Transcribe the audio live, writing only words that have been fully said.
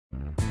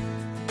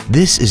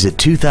This is a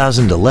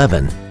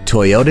 2011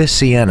 Toyota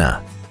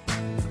Sienna.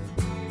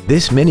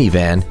 This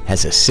minivan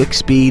has a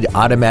 6-speed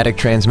automatic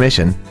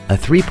transmission, a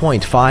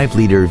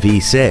 3.5-liter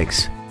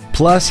V6.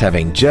 Plus,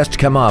 having just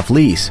come off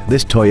lease,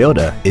 this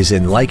Toyota is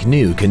in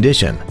like-new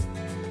condition.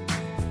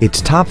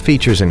 Its top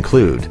features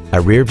include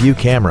a rear-view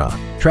camera,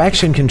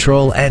 traction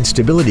control and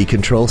stability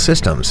control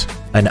systems,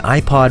 an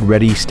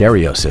iPod-ready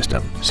stereo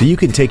system so you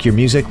can take your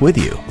music with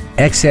you,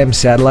 XM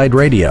satellite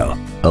radio,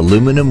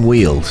 aluminum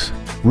wheels,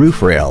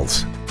 roof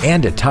rails,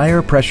 and a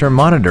tire pressure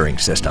monitoring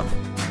system.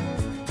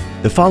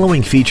 The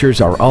following features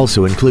are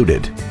also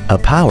included: a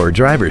power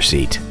driver's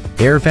seat,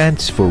 air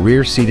vents for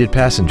rear-seated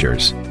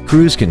passengers,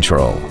 cruise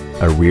control,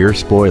 a rear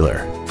spoiler,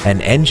 an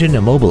engine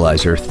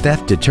immobilizer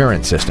theft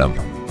deterrent system,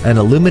 an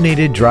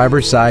illuminated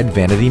driver's side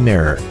vanity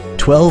mirror,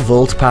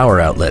 12-volt power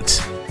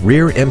outlets,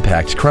 rear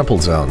impact crumple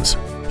zones,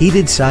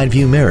 heated side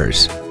view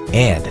mirrors,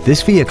 and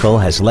this vehicle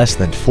has less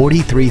than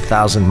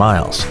 43,000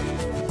 miles.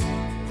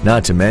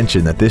 Not to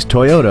mention that this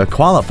Toyota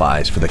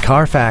qualifies for the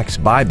Carfax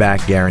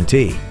buyback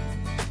guarantee.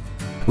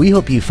 We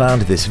hope you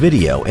found this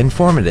video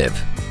informative.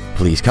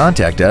 Please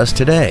contact us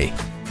today.